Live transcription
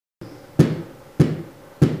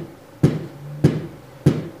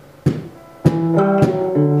Your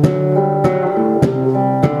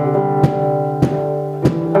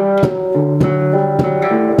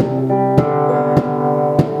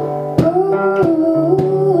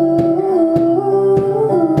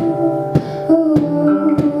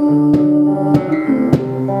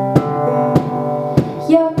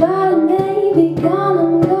body may be gone,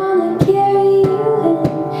 I'm gonna carry you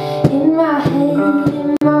in my head,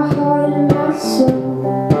 in my heart, in my soul.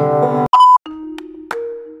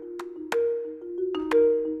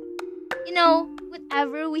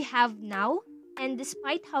 Whatever we have now, and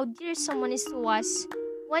despite how dear someone is to us,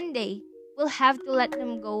 one day we'll have to let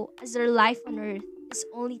them go as their life on earth is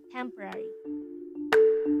only temporary.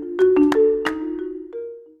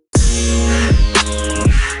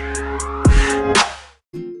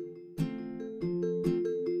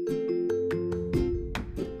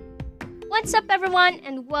 What's up, everyone,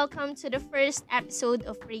 and welcome to the first episode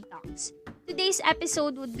of Free Talks. Today's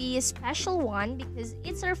episode would be a special one because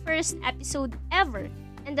it's our first episode ever,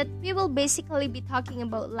 and that we will basically be talking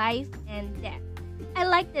about life and death. I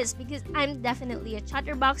like this because I'm definitely a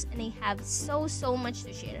chatterbox and I have so much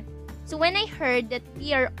to share. So when I heard that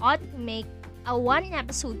we are ought to make a one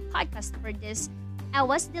episode podcast for this, I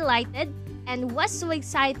was delighted and was so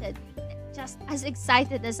excited, just as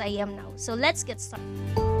excited as I am now. So let's get started.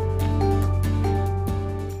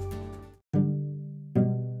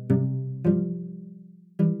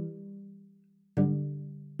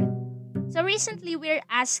 So recently, we were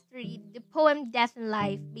asked to read the poem Death and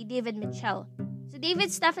Life by David Mitchell. So David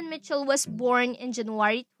Stephen Mitchell was born in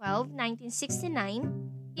January 12, 1969.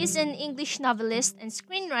 He's an English novelist and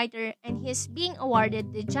screenwriter, and he's being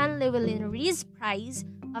awarded the John Llewellyn Rhys Prize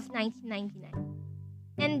of 1999.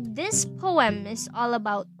 And this poem is all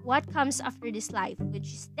about what comes after this life, which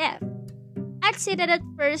is death. I'd say that at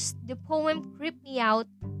first, the poem creeped me out,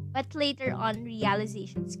 but later on,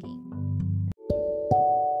 realizations came.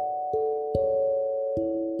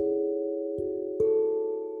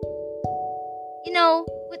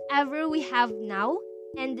 Whatever we have now,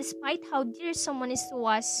 and despite how dear someone is to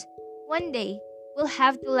us, one day we'll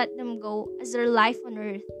have to let them go as their life on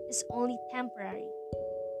earth is only temporary.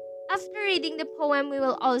 After reading the poem, we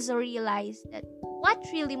will also realize that what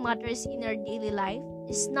really matters in our daily life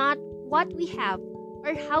is not what we have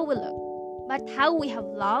or how we look, but how we have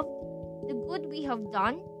loved, the good we have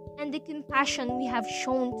done, and the compassion we have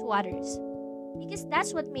shown to others. Because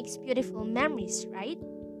that's what makes beautiful memories, right?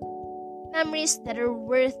 Memories that are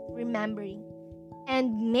worth remembering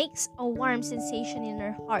and makes a warm sensation in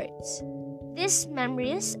our hearts. These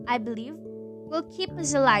memories, I believe, will keep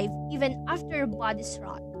us alive even after our bodies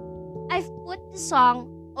rot. I've put the song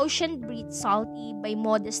Ocean Breathe Salty by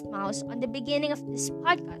Modest Mouse on the beginning of this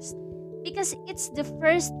podcast because it's the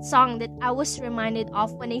first song that I was reminded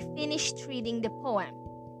of when I finished reading the poem.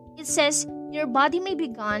 It says, "Your body may be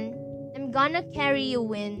gone, I'm gonna carry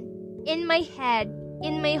you in my head,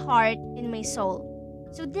 in my heart, in my soul."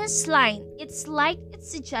 So this line, it's like it's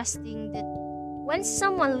suggesting that when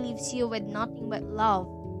someone leaves you with nothing but love,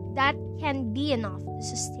 that can be enough to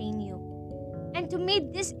sustain you. And to me,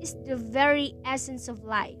 this is the very essence of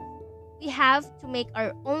life. We have to make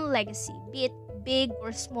our own legacy, be it big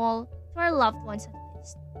or small, to our loved ones at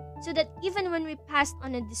least, so that even when we pass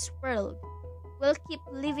on in this world, we'll keep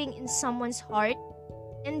living in someone's heart,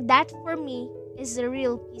 and that for me is the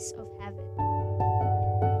real piece of heaven.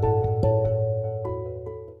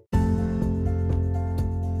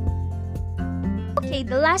 Okay,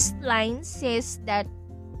 the last line says that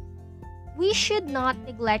we should not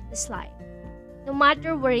neglect this life, no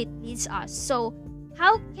matter where it leads us. So,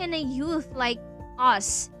 how can a youth like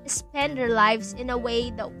us spend their lives in a way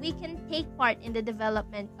that we can take part in the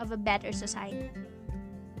development of a better society?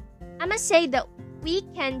 I must say that we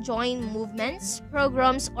can join movements,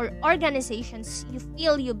 programs, or organizations you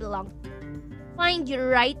feel you belong to. Find your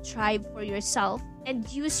right tribe for yourself and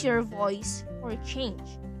use your voice for change.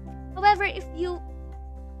 However, if you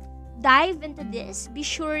dive into this, be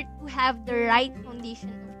sure to have the right foundation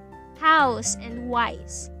of hows and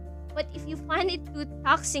whys. But if you find it too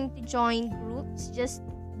taxing to join groups, just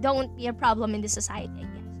don't be a problem in the society, I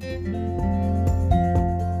guess.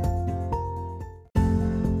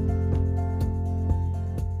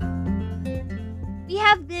 We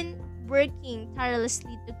have been working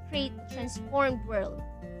tirelessly to create a transformed world.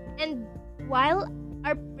 And while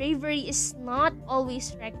our bravery is not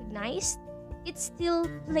always recognized, it still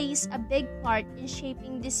plays a big part in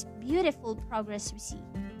shaping this beautiful progress we see.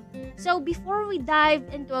 So before we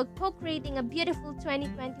dive into co-creating a beautiful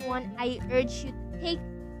 2021, I urge you to take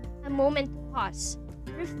a moment to pause,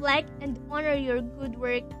 reflect, and honor your good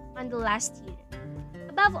work on the last year.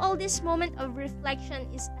 Above all, this moment of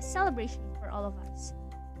reflection is a celebration for all of us.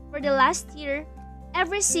 For the last year,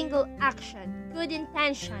 every single action, good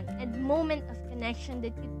intention, and moment of connection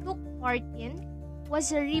that you took part in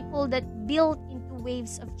was a ripple that built into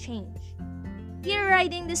waves of change. We are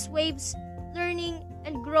riding these waves, learning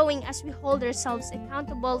and growing as we hold ourselves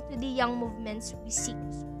accountable to the young movements we seek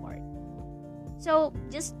to support. So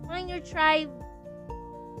just find your tribe,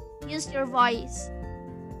 use your voice,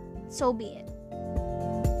 so be it.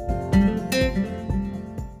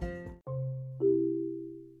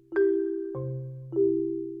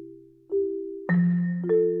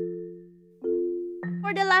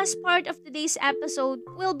 For the last part of today's episode,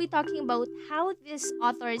 we'll be talking about how these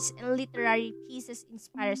authors and literary pieces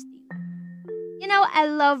inspires you. You know, I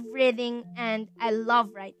love reading and I love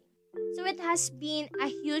writing. So it has been a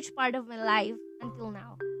huge part of my life until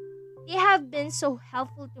now. They have been so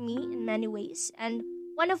helpful to me in many ways, and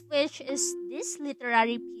one of which is these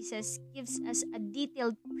literary pieces gives us a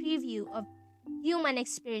detailed preview of human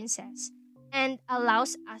experiences and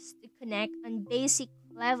allows us to connect on basic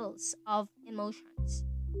levels of emotions.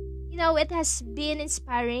 You know, it has been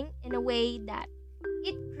inspiring in a way that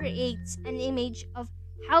it creates an image of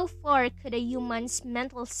how far could a human's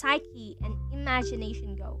mental psyche and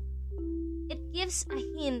imagination go. It gives a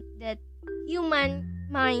hint that human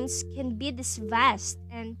minds can be this vast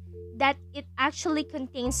and that it actually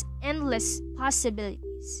contains endless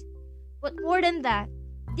possibilities. But more than that,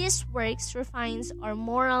 this works refines our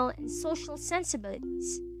moral and social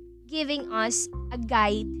sensibilities, giving us a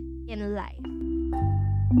guide in life.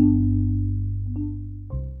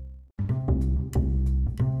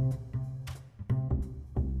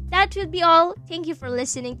 That will be all. Thank you for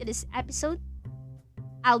listening to this episode.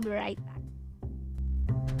 I'll be right back.